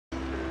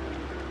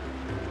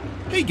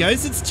Hey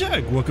guys, it's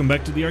Jag. Welcome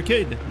back to the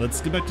arcade.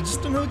 Let's get back to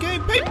just another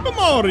game, Paper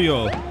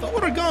Mario! The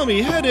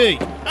Origami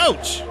Headache!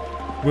 Ouch!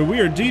 Where we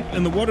are deep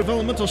in the Water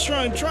Elemental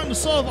Shrine trying to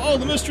solve all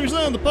the mysteries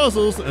and the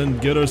puzzles and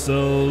get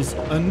ourselves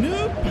a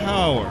new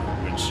power,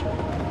 which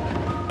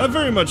I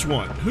very much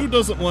want. Who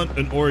doesn't want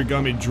an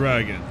origami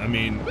dragon? I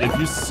mean, if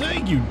you say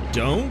you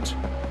don't,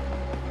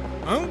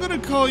 I'm gonna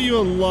call you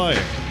a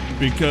liar,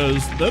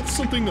 because that's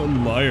something a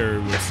liar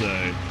would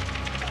say.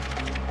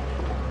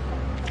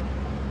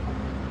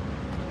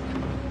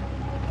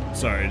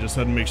 Sorry, I just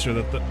had to make sure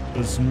that that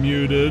was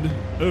muted.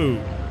 Oh.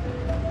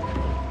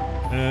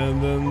 And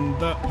then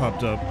that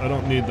popped up. I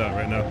don't need that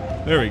right now.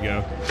 There we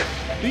go.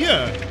 But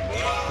yeah,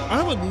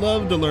 I would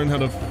love to learn how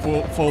to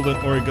fold an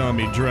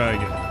origami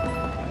dragon.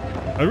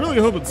 I really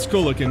hope it's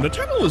cool looking. The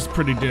turtle was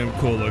pretty damn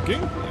cool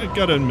looking. I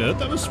gotta admit,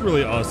 that was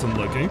really awesome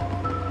looking.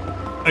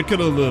 I could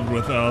have lived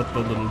without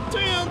the little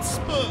dance,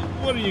 but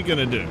what are you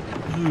gonna do?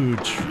 Ooh,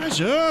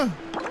 treasure!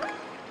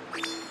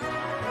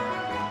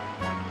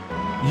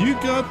 You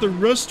got the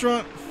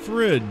restaurant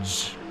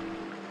fridge.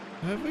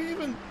 Have we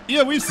even?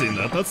 Yeah, we've seen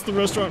that. That's the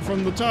restaurant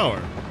from the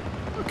tower.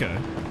 Okay.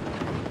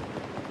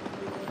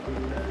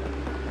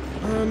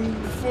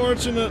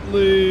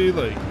 Unfortunately,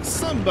 like,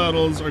 some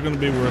battles are gonna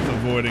be worth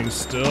avoiding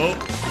still.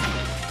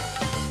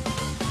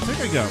 I think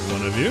I got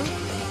one of you.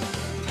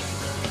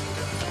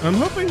 I'm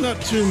hoping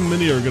not too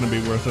many are gonna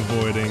be worth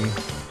avoiding.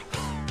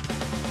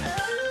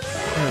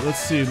 Alright, let's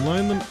see.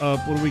 Line them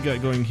up. What do we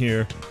got going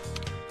here?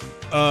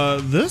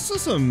 This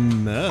is a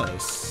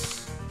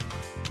mess.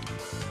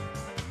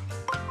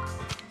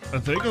 I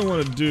think I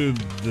want to do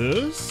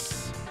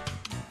this.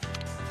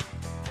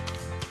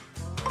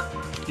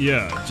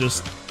 Yeah,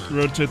 just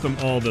rotate them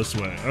all this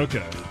way.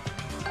 Okay.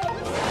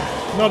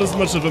 Not as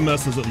much of a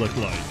mess as it looked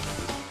like.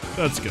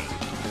 That's good.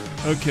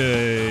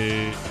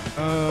 Okay.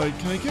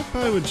 Can I get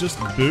by with just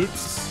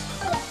boots?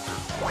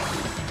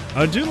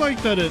 I do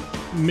like that it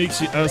makes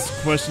you ask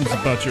questions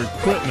about your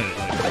equipment.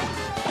 Like,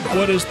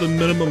 what is the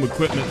minimum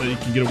equipment that you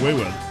can get away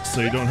with,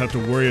 so you don't have to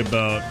worry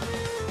about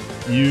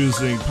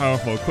using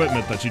powerful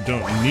equipment that you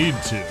don't need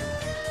to.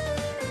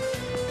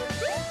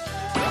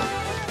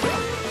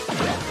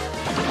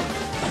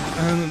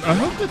 And I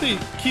hope that they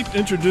keep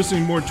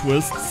introducing more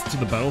twists to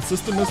the battle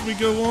system as we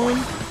go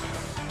on,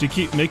 to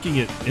keep making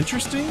it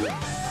interesting.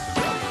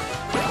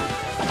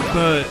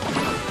 But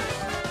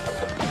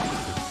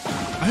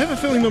I have a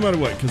feeling no matter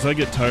what, because I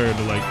get tired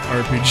of like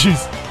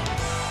RPGs.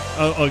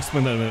 I'll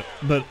explain that in a minute.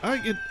 But I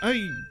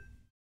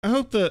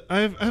hope that I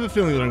have a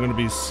feeling that I'm going to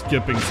be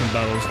skipping some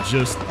battles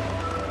just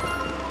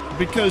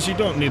because you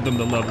don't need them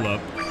to level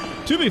up.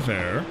 To be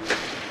fair,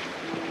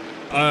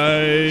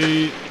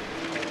 I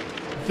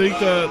think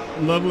that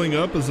leveling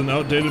up is an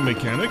outdated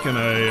mechanic, and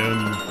I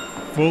am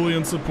fully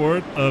in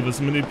support of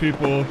as many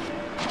people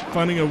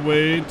finding a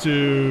way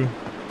to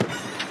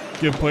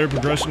give player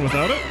progression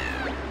without it.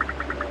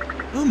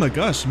 Oh my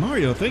gosh,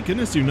 Mario, thank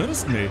goodness you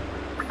noticed me.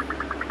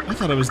 I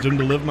thought I was doomed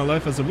to live my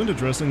life as a window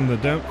dressing in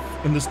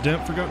this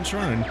damp, forgotten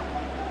shrine.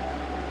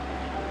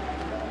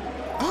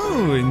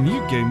 Oh, and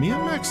you gave me a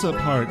max-up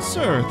heart,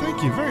 sir.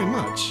 Thank you very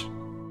much.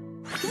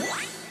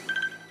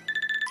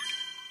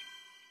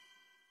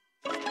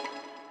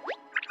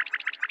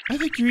 I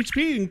think your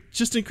HP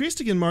just increased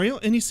again, Mario,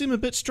 and you seem a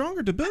bit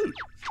stronger to boot.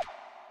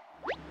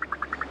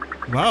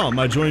 Wow,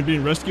 my joy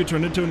being rescued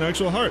turned into an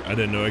actual heart. I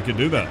didn't know I could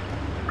do that.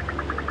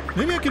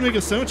 Maybe I can make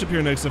a sandwich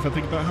appear next if I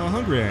think about how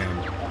hungry I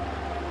am.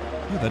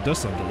 Oh, that does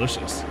sound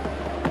delicious.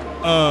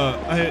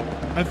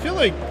 I feel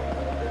like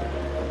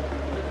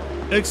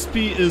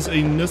XP is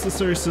a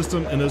necessary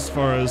system, and as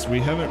far as we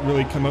haven't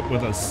really come up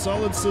with a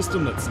solid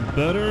system that's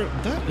better,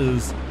 that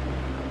is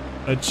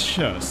a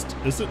chest,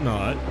 is it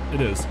not? It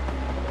is.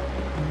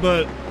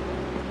 But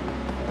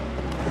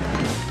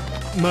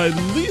my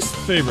least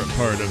favorite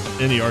part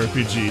of any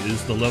RPG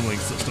is the leveling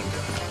system.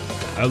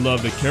 I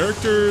love the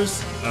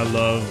characters, I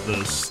love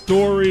the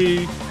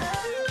story.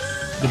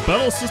 The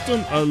battle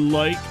system I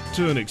like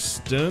to an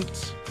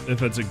extent,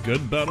 if it's a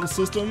good battle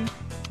system.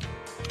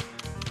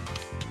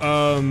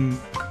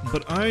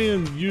 But I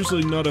am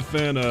usually not a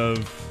fan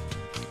of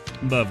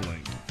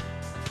leveling.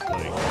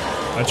 Like,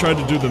 I try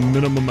to do the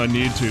minimum I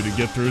need to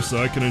get through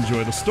so I can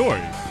enjoy the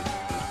story.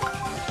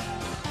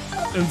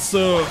 And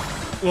so,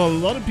 well, a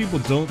lot of people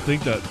don't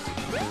think that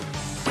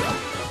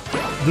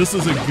this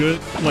is a good,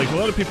 like, a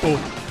lot of people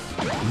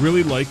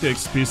really like the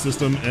XP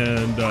system,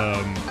 and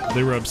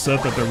they were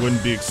upset that there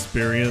wouldn't be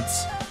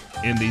experience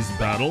in these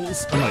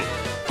battles. I'm like,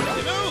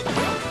 you know,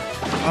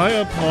 I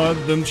applaud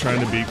them trying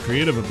to be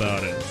creative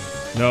about it.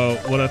 Now,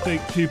 what I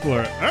think people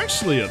are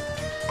actually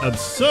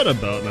upset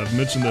about, and I've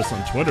mentioned this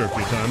on Twitter a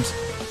few times,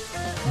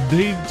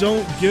 they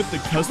don't get the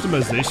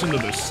customization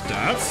of their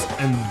stats,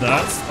 and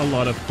that's a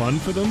lot of fun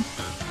for them.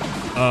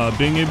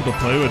 Being able to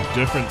play with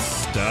different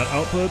stat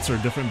outputs or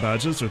different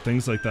badges or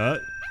things like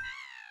that.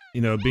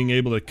 You know, being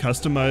able to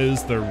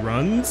customize their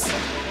runs,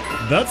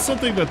 that's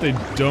something that they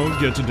don't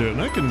get to do,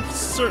 and I can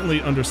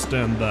certainly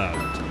understand that.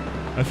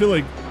 I feel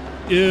like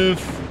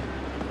if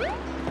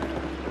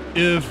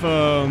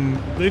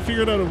they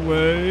figured out a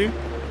way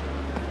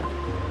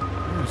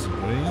There's a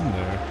way in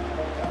there.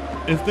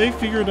 If they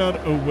figured out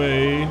a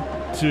way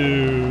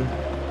to...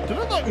 Did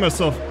I lock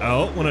myself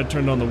out when I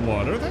turned on the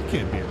water? That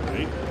can't be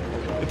right.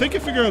 If they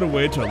could figure out a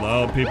way to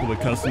allow people to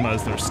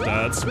customize their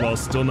stats while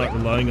still not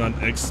relying on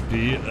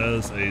XP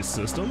as a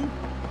system,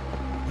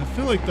 I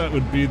feel like that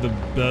would be the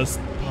best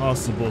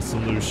possible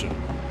solution.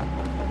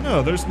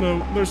 No, there's no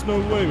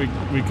way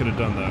we could have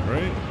done that,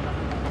 right?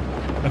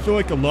 I feel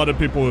like a lot of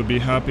people would be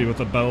happy with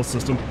a battle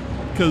system,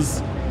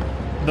 because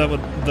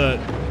that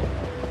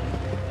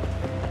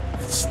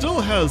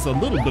still has a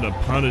little bit of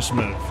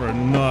punishment for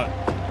not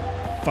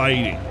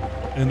fighting,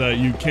 and that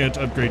you can't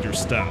upgrade your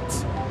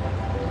stats.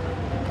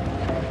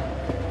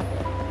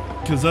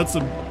 Because that's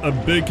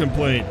a big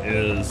complaint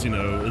is, you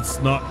know, it's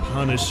not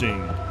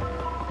punishing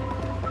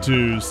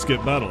to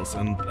skip battles,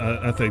 and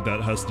I think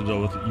that has to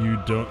do with you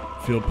don't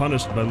feel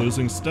punished by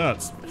losing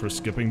stats for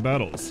skipping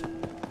battles.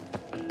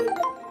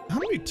 How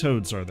many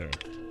toads are there,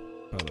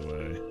 by the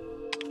way?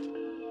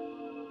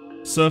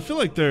 So I feel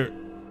like they're...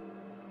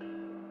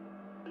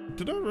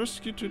 Did I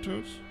rescue 2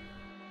 toads?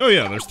 Oh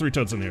yeah, there's 3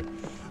 toads in here.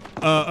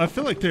 I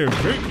feel like they're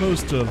very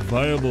close to a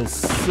viable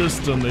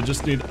system. They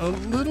just need a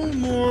little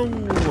more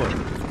work.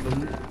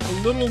 A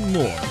little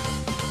more.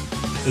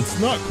 It's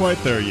not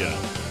quite there yet.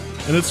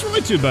 And it's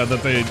really too bad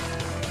that they...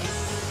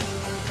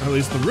 At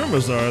least the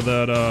rumors are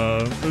that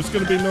there's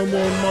going to be no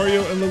more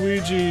Mario and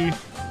Luigi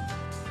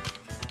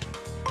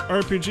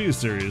RPG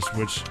series,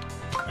 which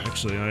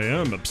actually I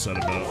am upset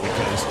about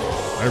because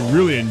I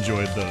really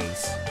enjoyed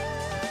those.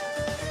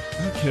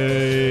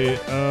 Okay,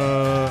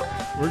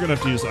 we're gonna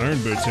have to use Iron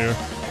Boots here.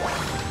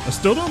 I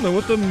still don't know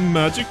what the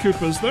Magic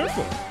Koopa is there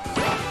for.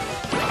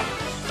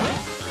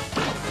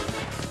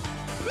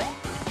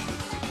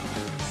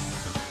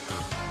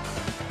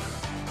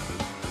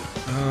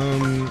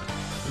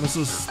 This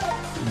is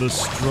the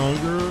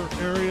stronger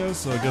area,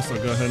 so I guess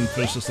I'll go ahead and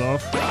finish this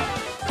off.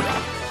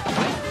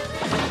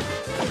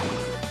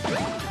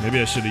 Maybe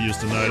I should have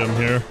used an item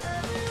here.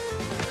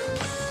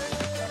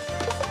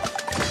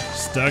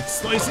 Stack,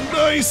 slice, and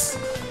dice!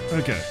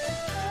 Okay.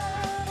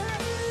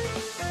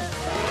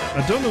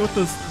 I don't know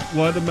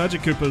why the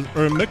Magic Koopas,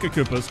 or Mecha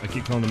Koopas, I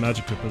keep calling them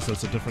Magic Koopas,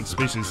 that's a different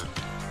species.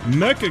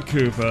 Mecha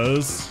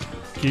Koopas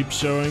keep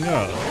showing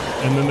up.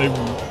 And then they,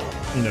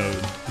 you know,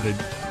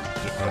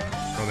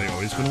 are they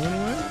always gonna run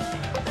away?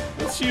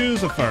 Let's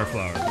use a Fire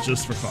Flower,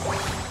 just for fun.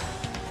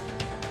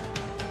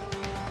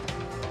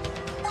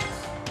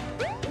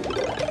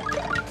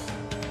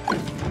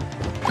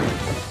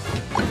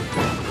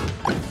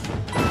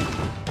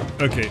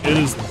 Okay, it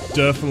is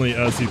definitely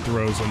as he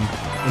throws them,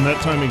 and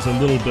that timing's a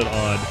little bit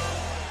odd.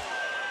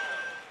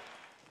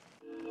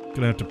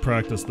 Gonna have to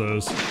practice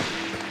those.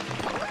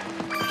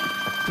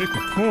 Take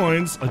the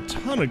coins, a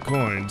ton of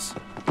coins.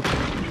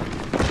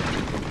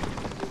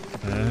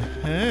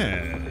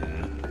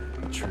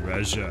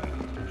 Treasure.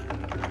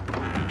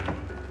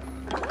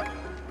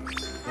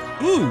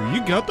 Ooh,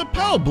 you got the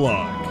POW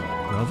block!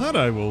 Now that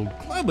I will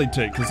gladly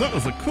take, because that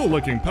was a cool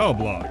looking POW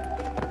block.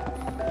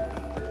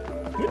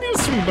 We need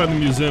to swing by the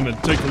museum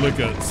and take a look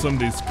at some of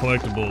these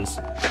collectibles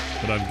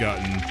that I've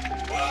gotten.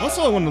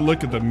 Also, I want to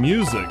look at the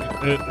music.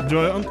 Do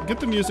I get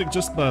the music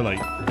just by,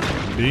 like,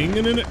 being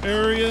in an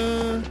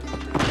area?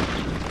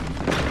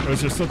 Or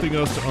is there something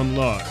else to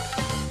unlock?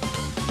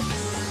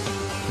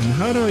 And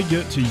how do I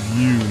get to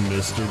you,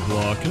 Mr.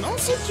 Block? And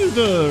also to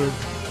the...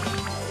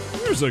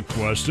 Here's a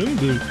question.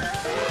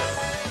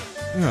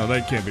 No,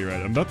 that can't be right.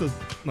 I'm about to...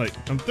 Like,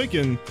 I'm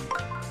thinking...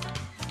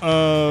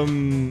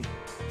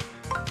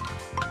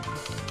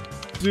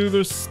 Do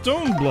the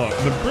stone block,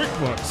 the brick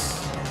blocks...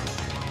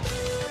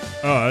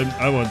 Oh,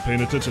 I wasn't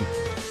paying attention.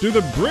 Do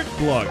the brick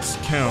blocks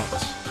count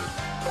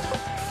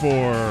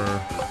for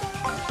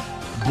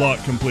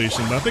block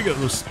completion? I think it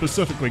was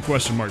specifically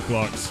question mark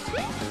blocks.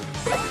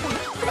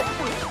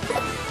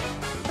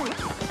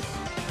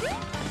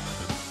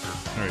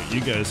 Alright,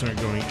 you guys aren't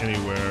going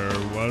anywhere.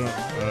 Why don't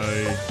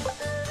I...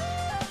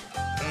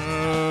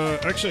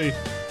 actually,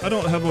 I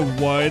don't have a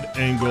wide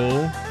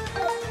angle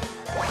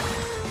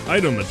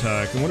item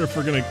attack. I wonder if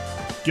we're gonna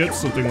get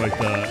something like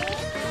that.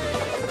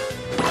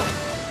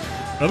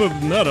 Other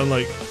than that, I'm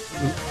like...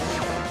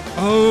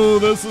 Oh,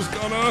 this is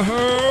gonna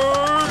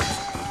hurt!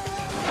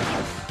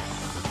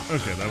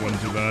 Okay, that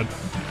wasn't too bad.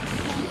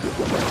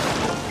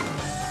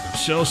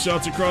 Shell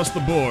shots across the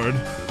board.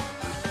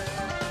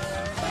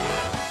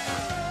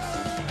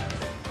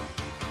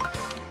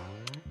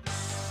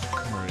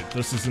 Alright,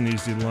 this is an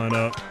easy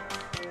lineup.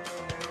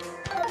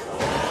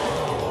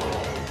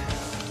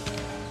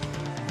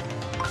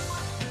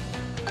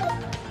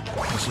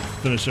 I should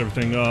finish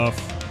everything off.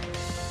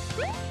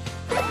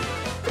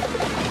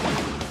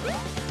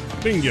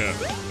 Bingo!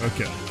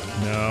 Okay,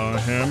 now a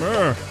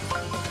hammer!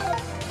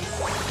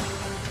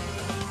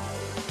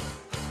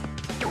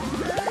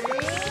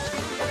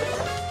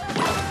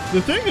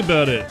 The thing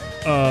about it,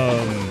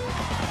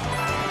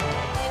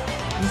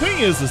 the thing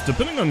is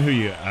depending on who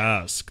you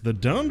ask, the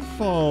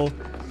downfall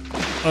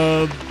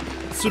of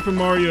Super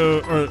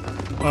Mario, or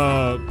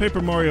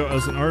Paper Mario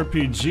as an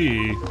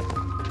RPG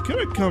could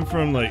have come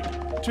from, like,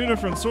 2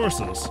 different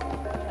sources.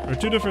 or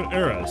two different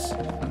eras.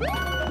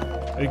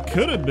 It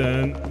could have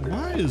been,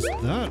 why is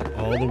that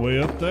all the way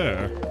up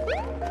there?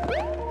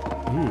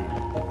 Ooh,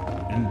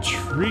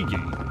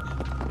 intriguing.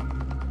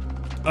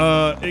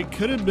 It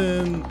could have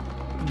been,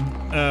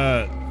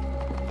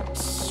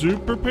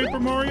 Super Paper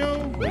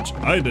Mario, which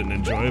I didn't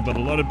enjoy, but a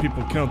lot of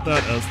people count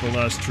that as the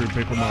last true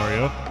Paper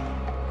Mario.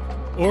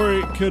 Or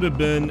it could have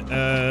been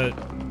at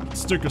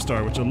Sticker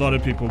Star, which a lot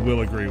of people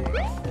will agree with.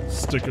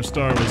 Sticker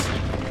Star was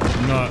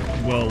not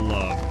well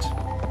loved.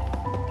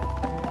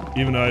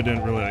 Even though I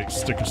didn't really like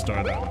Sticker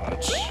Star that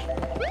much.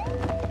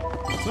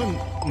 So,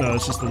 no,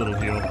 it's just a little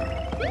heel.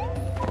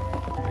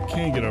 I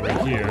can't get over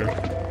here.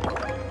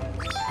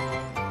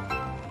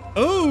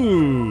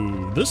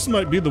 Oh, this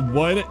might be the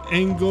wide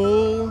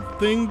angle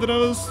thing that I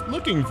was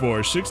looking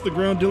for. Shakes the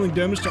ground, dealing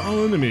damage to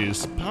all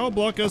enemies. Power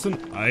block as an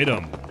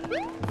item.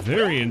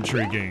 Very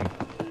intriguing.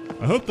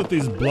 I hope that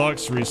these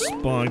blocks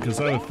respawn, because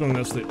I have a feeling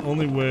that's the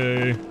only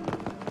way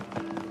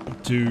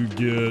to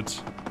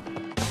get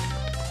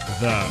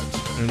that.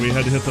 And we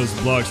had to hit those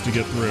blocks to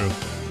get through.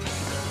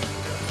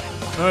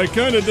 I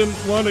kind of didn't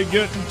want to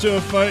get into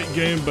a fight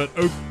game, but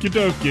okie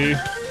dokie.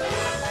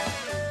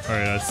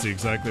 Alright, I see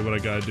exactly what I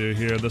gotta do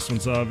here. This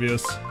one's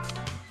obvious.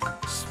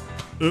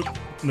 Oop,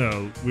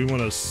 no, we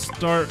want to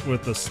start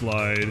with the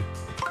slide.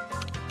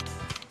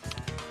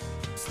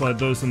 Slide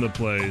those into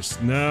place.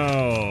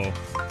 Now,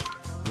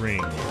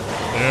 ring.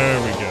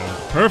 There we go.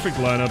 Perfect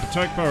lineup.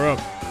 Attack power up.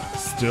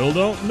 Still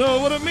don't know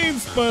what it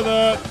means by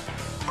that.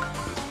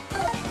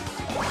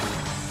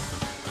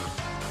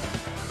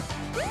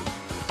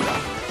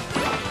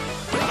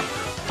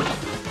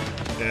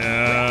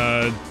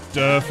 Yeah,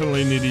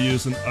 definitely need to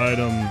use an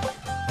item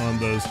on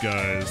those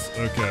guys.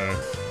 Okay.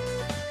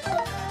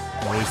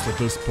 At least at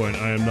this point,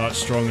 I am not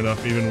strong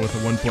enough, even with a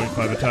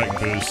 1.5 attack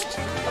boost,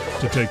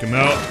 to take him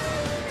out.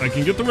 I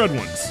can get the red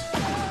ones.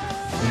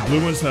 The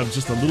blue ones have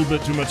just a little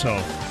bit too much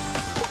health.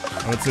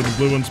 I would say the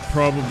blue ones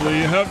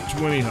probably have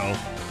 20 health.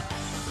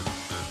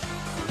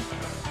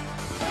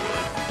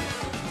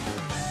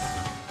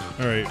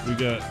 Alright, we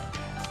got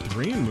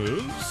 3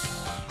 moves.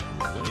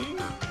 Really?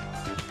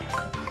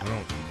 I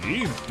don't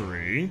need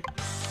 3.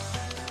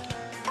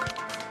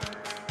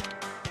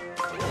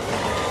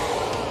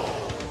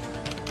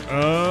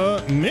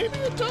 Maybe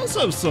it does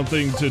have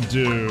something to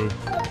do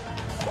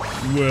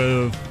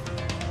with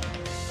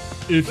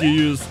if you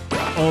use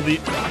all the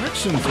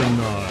actions or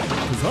not.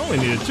 Because I only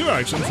needed 2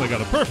 actions, I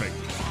got a perfect.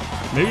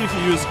 Maybe if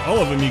you use all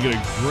of them, you get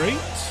a great.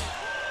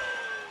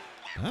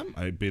 That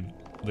might be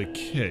the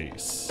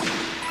case.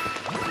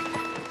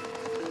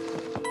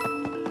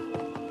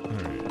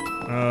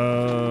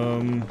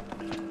 Alright.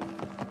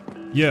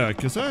 Yeah,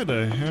 because I had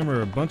to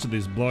hammer a bunch of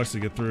these blocks to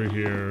get through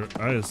here.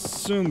 I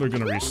assume they're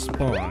gonna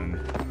respawn.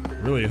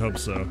 Really hope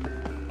so.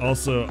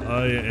 Also,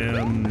 I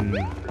am...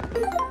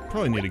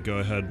 probably need to go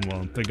ahead and, while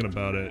I'm thinking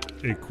about it,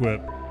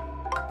 equip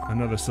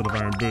another set of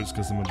iron boots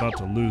because I'm about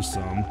to lose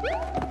some.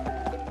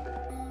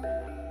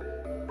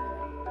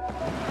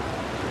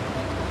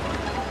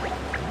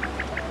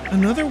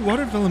 Another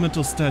water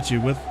elemental statue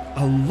with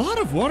a lot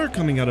of water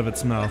coming out of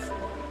its mouth.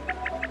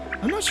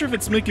 I'm not sure if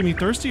it's making me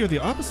thirsty or the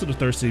opposite of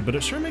thirsty, but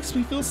it sure makes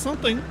me feel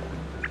something.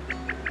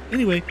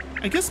 Anyway,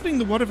 I guess being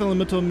the water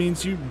elemental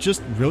means you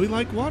just really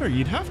like water.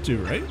 You'd have to,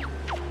 right?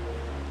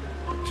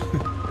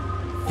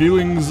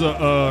 Feelings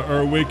are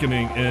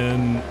awakening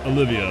in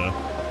Olivia.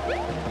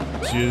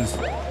 She is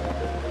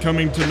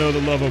coming to know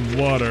the love of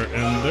water,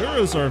 and there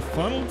is our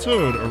final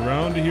toad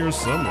around here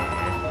somewhere.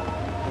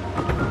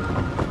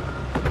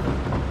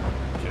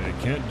 Okay,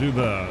 can't do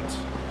that.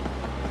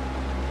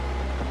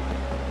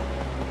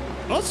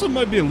 Also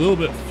might be a little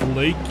bit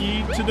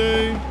flaky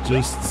today,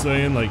 just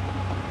saying, like,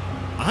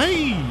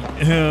 I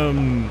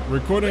am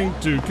recording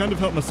to kind of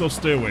help myself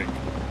stay awake.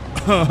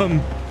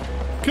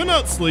 Could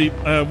not sleep,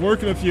 I have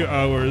work in a few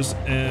hours,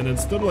 and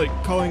instead of like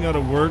calling out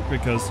of work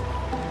because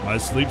my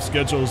sleep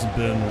schedule's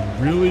been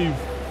really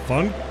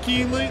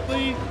funky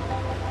lately,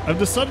 I've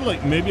decided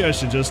like maybe I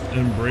should just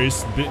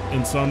embrace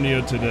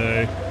insomnia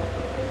today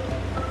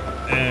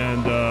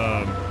and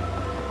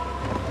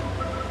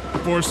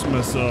force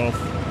myself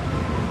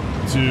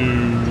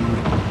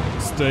to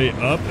stay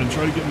up and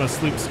try to get my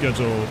sleep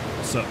schedule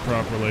set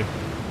properly.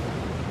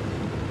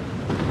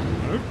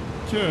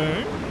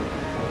 Okay.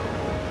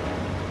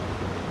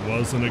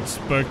 Wasn't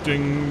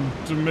expecting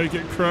to make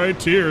it cry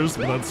tears,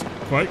 but that's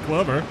quite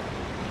clever.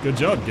 Good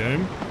job,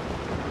 game.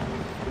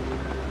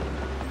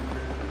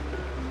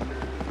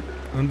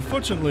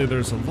 Unfortunately,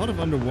 there's a lot of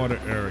underwater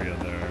area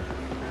there.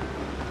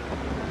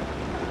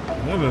 I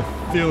have a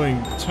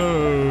feeling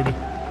Toad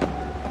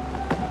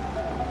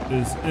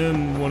is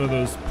in one of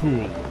those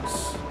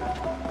pools.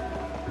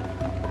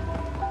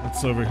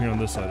 It's over here on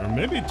this side, or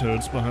maybe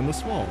Toad's behind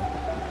this wall.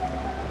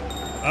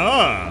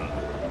 Ah!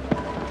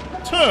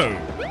 Toad!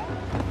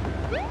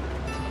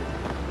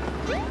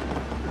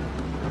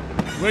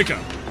 Wake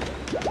up!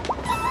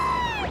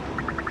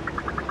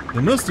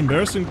 The most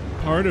embarrassing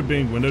part of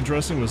being window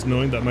dressing was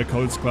knowing that my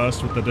colors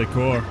clashed with the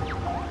decor.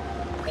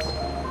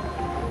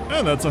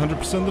 And that's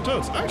 100% of the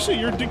toads. Actually,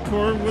 your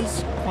decor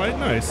was quite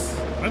nice.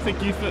 I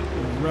think you fit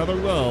rather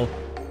well.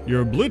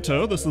 You're a blue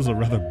toad. This is a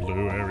rather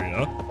blue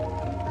area.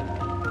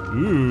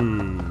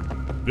 Ooh,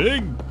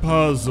 big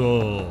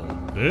puzzle.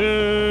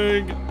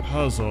 Big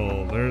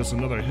puzzle. There's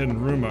another hidden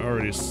room I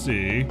already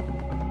see.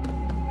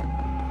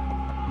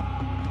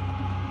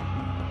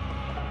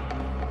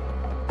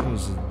 What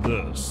is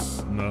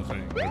this?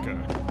 Nothing. Okay.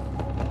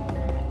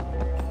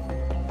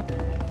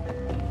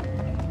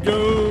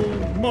 Go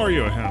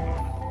Mario Hammer.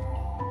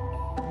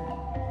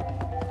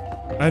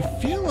 I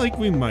feel like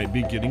we might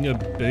be getting a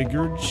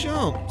bigger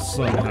jump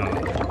somehow.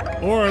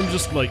 Or I'm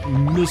just like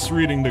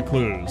misreading the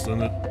clues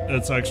and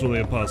it's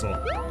actually a puzzle.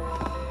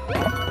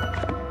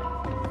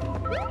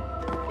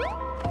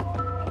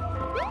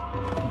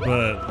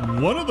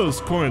 But one of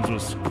those coins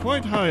was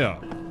quite high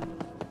up.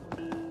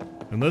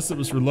 Unless it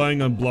was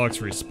relying on blocks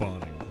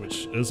respawning,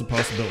 which is a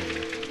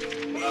possibility.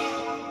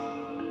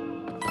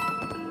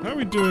 How are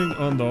we doing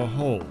on the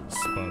holes,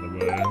 by the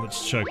way?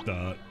 Let's check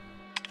that.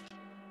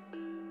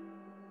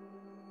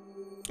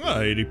 Ah,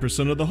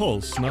 80% of the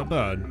holes. Not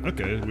bad.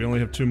 Okay, we only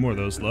have 2 more of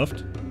those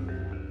left.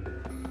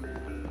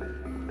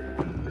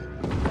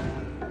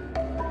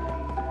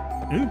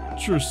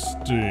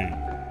 Interesting.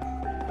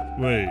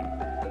 Wait.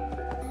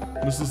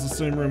 This is the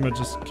same room I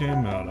just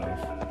came out of.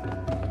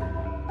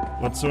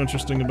 What's so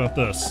interesting about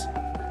this?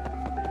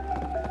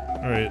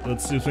 Alright,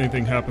 let's see if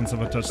anything happens if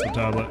I touch the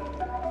tablet.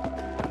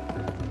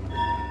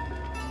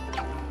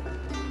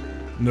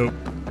 Nope,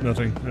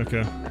 nothing.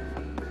 Okay.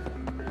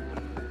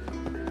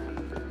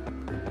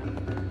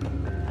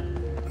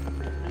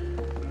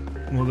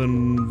 Well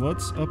then,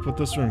 what's up with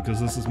this room?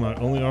 Because this is my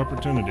only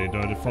opportunity. Do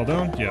I just fall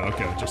down? Yeah,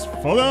 okay, just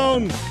fall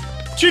down!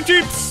 Cheep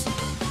cheeps!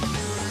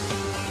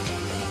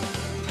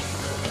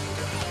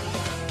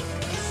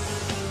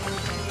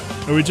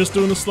 Are we just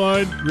doing a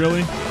slide?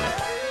 Really?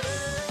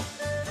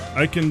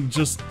 I can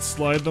just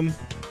slide them?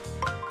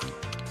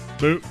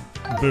 Boop,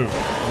 boop.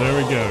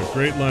 There we go.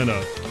 Great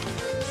lineup.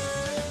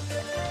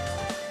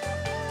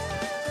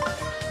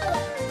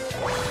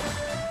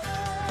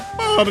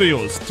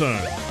 Mario's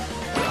turn.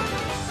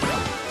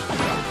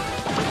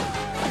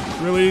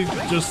 Really?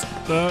 Just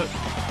that?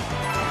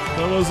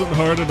 That wasn't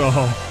hard at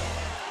all.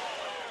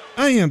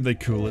 I am the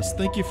coolest.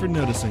 Thank you for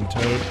noticing,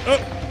 Toad. Oh,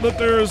 but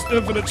there's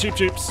infinite Cheep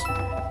Cheeps.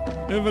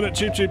 Infinite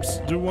Cheep Cheeps.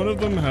 Do one of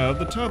them have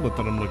the tablet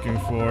that I'm looking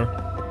for?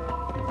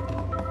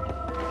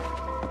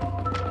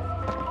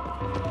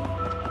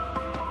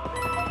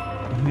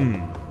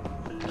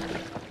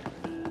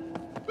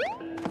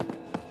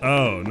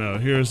 Oh, no.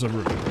 Here's a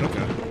room.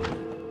 Okay.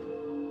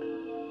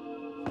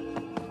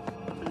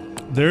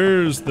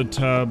 There's the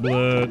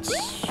tablet.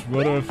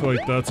 What do I feel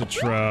like that's a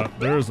trap?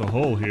 There's a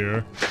hole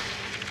here.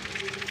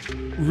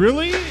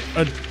 Really?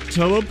 A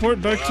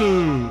teleport back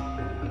to...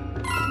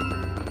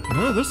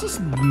 No, this is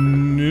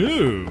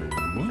new.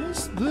 What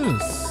is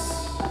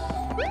this?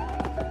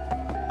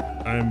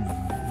 I'm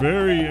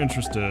very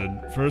interested.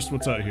 First,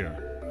 what's out here?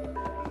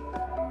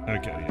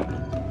 Okay, yeah.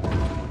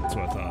 That's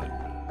what I thought.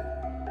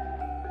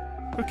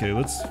 Okay,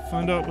 let's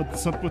find out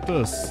what's up with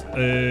this.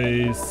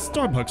 A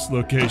Starbucks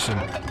location.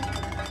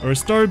 Or a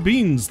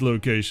StarBeans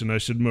location, I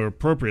should more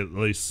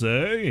appropriately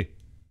say.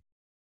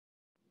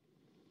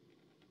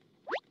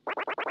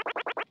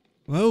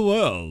 Well,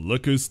 well,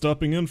 look who's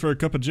stopping in for a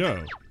cup of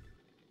joe.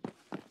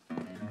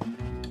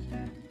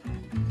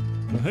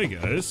 Well, hey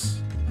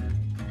guys.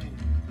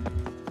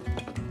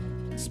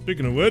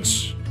 Speaking of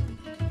which...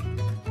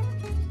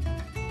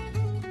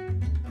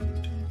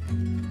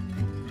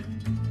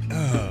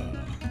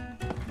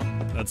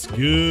 that's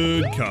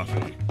good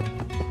coffee.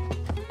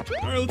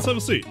 Alright, let's have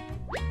a seat.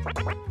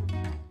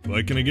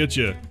 What can I get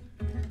you?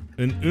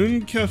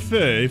 Un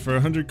cafe for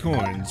 100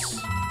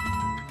 coins.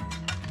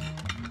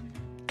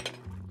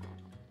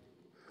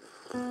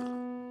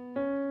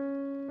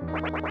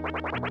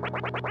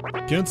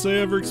 Can't say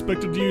I ever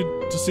expected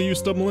to see you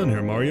stumble in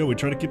here, Mario. We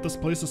try to keep this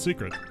place a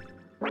secret.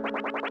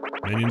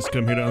 Minions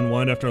come here to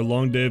unwind after a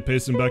long day of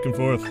pacing back and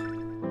forth.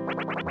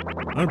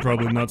 I'm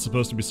probably not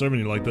supposed to be serving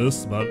you like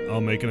this, but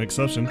I'll make an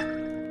exception.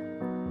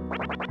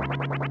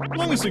 As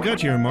long as we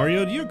got here,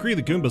 Mario, do you agree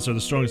the Goombas are the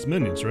strongest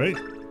minions, right?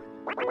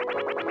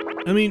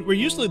 I mean, we're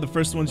usually the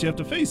first ones you have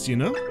to face, you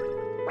know?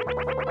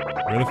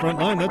 We're the front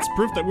line. That's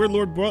proof that we're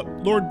Lord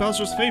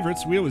Bowser's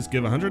favorites. We always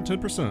give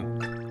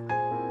 110%.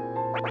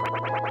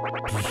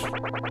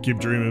 Keep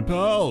dreaming,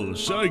 pal.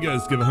 Shy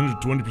Guys give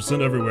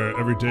 120% everywhere,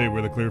 every day.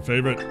 We're the clear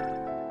favorite.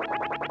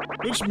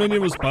 Which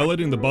minion was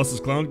piloting the boss's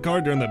clown car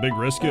during that big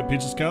rescue at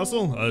Peach's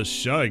castle? A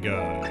Shy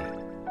Guy.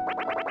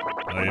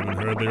 I even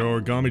heard the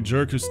Origami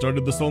jerk who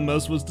started this whole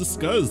mess was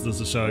disguised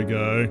as a Shy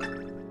Guy.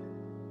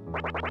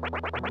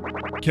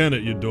 Can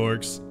it, you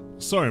dorks.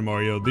 Sorry,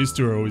 Mario, these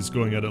two are always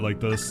going at it like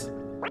this.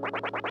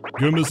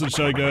 Goombas and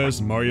Shy Guys,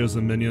 Marios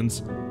and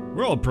Minions.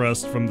 We're all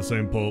pressed from the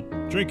same pulp.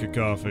 Drink your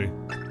coffee.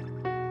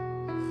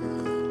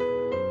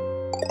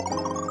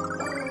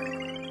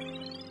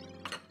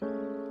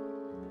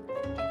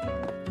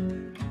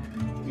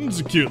 It's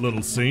a cute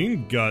little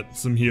scene. Got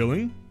some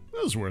healing.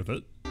 That was worth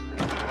it.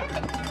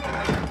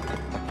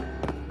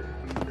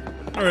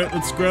 Alright,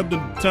 let's grab the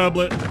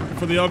tablet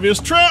for the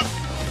obvious trap!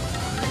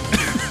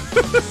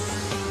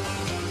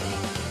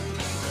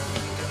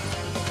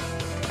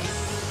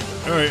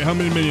 Alright, how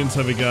many minions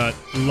have we got?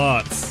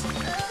 Lots.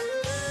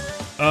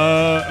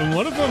 And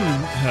one of them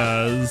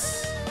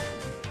has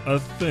a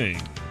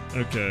thing.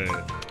 Okay.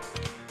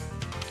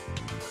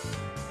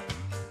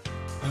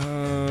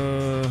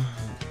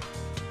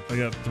 I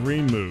got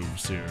 3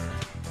 moves here.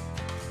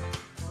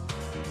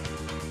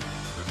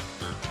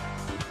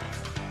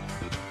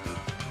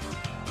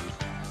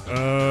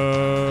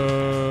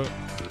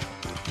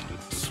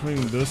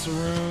 Swing this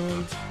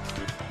around.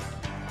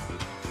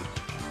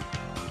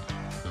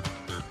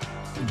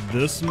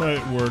 This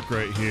might work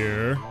right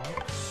here.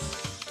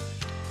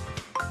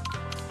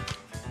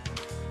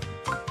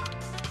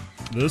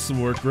 This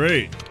will work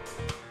great.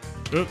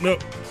 Oh, no.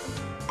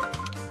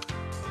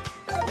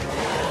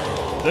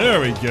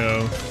 There we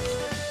go.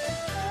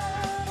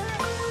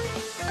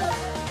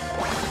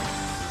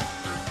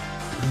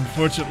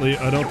 Unfortunately,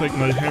 I don't think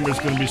my hammer's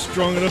going to be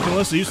strong enough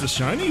unless I use the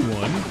shiny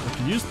one. I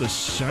can use the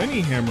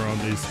shiny hammer on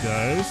these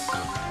guys.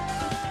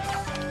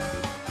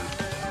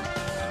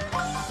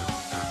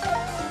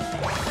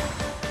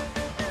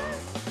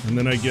 And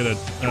then I get a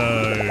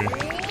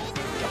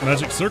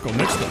magic circle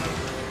next time.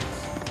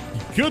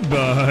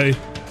 Goodbye!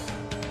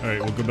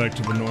 Alright, we'll go back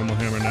to the normal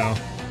hammer now.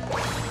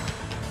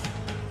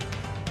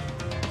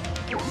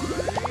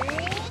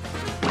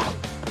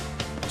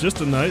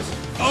 Just a nice...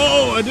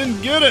 Oh, I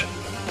didn't get it!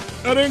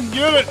 I didn't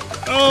get it!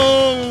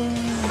 Oh!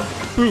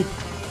 Boop.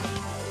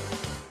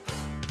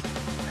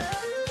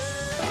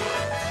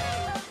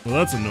 Well,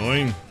 that's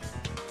annoying.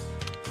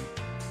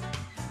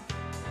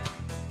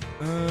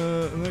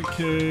 In that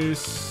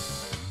case...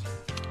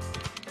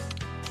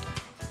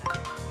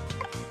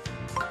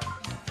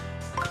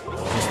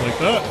 Just like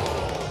that.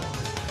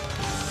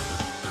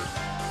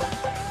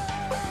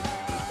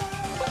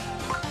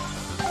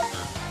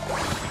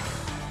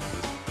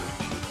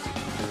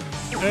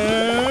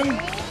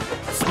 And...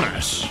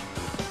 Smash!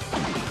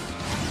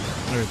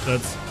 Alright,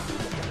 that's...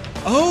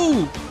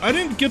 Oh! I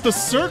didn't get the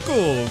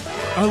circle!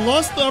 I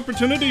lost the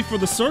opportunity for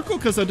the circle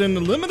because I didn't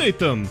eliminate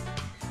them!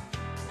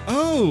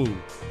 Oh!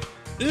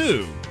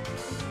 Ew.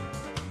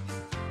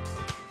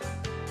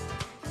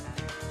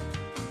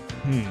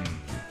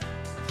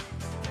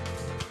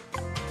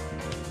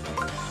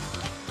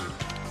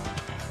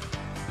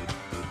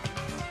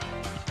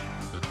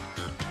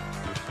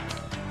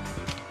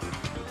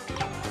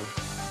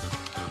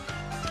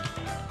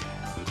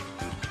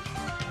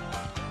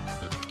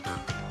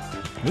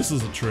 This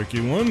is a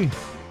tricky one.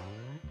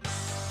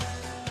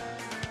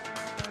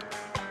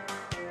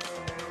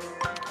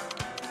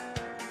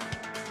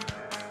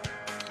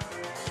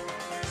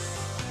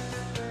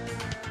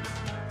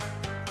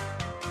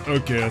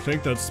 Okay, I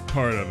think that's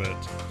part of it.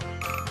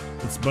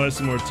 Let's buy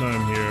some more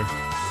time here.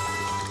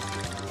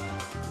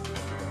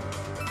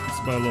 Let's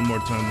buy a little more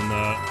time than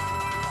that.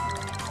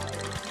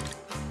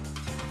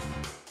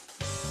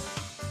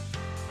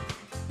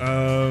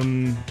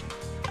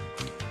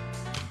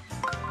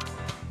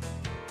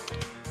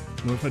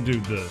 What if I do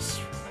this,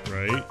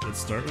 right? Let's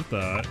start with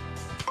that.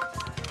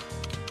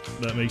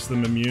 That makes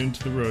them immune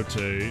to the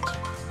rotate.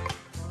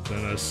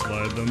 Then I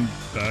slide them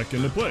back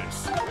into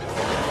place.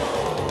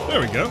 There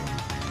we go.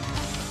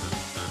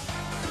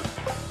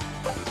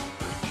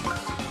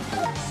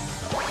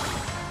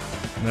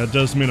 That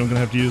does mean I'm gonna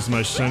have to use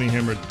my shiny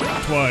hammer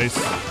twice.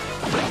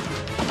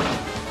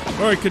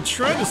 Or I could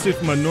try to see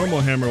if my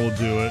normal hammer will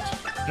do it.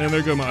 And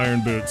there go my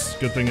iron boots.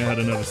 Good thing I had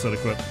another set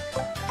equipped.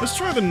 Let's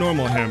try the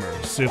normal hammer,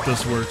 see if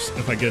this works,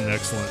 if I get an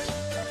excellent.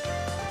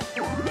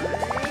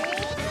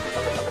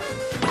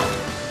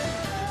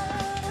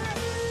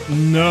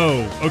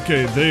 No.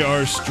 Okay, they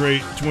are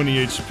straight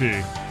 20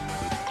 HP.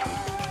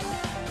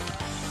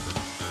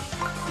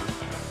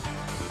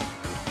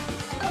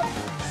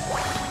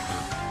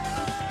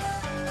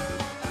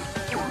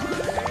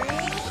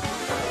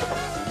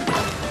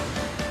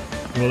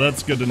 Well,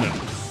 that's good to know.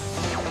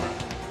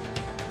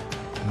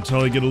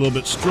 Until I get a little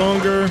bit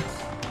stronger,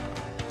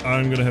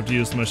 I'm gonna have to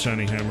use my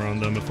shiny hammer on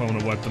them if I want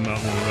to wipe them out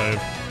in one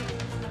wave.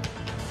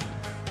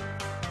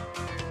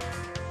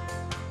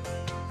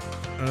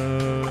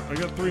 I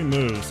got 3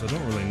 moves. I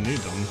don't really need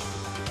them.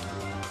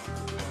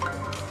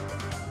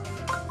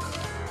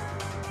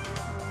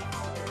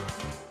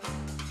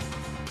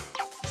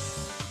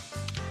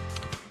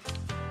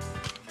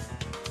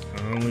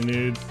 I only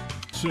need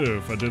 2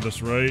 if I do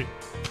this right.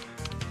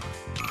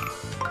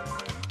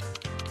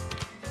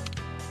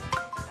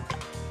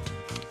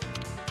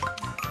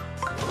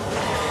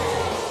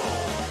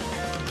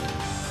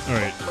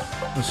 Alright,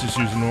 let's just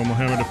use a normal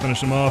hammer to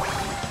finish him off.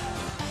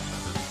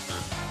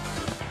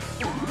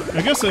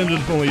 I guess I ended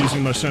up only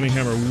using my shiny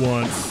hammer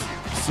once,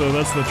 so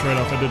that's the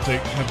trade-off. I did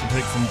have to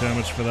take some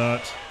damage for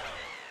that.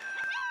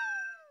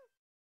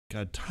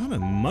 Got a ton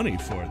of money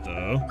for it,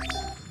 though.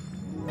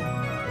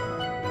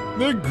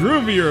 The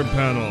Groovier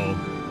panel!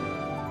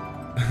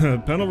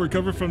 Panel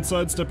recover from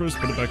sidesteppers,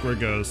 put it back where it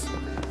goes.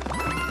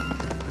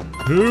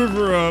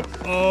 Hoover up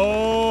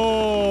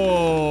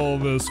all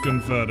this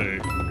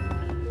confetti.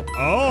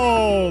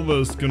 all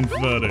this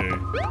confetti.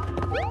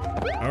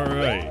 All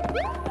right.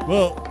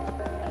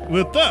 Well,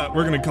 with that,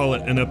 we're gonna call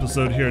it an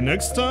episode here.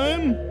 Next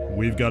time,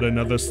 we've got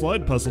another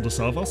slide puzzle to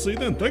solve. I'll see you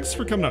then. Thanks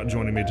for coming out and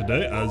joining me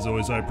today. As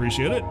always, I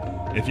appreciate it.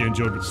 If you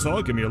enjoyed what you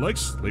saw, give me your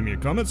likes, leave me your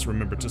comments,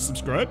 remember to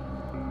subscribe.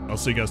 I'll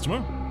see you guys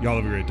tomorrow. Y'all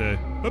have a great day.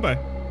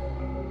 Bye-bye.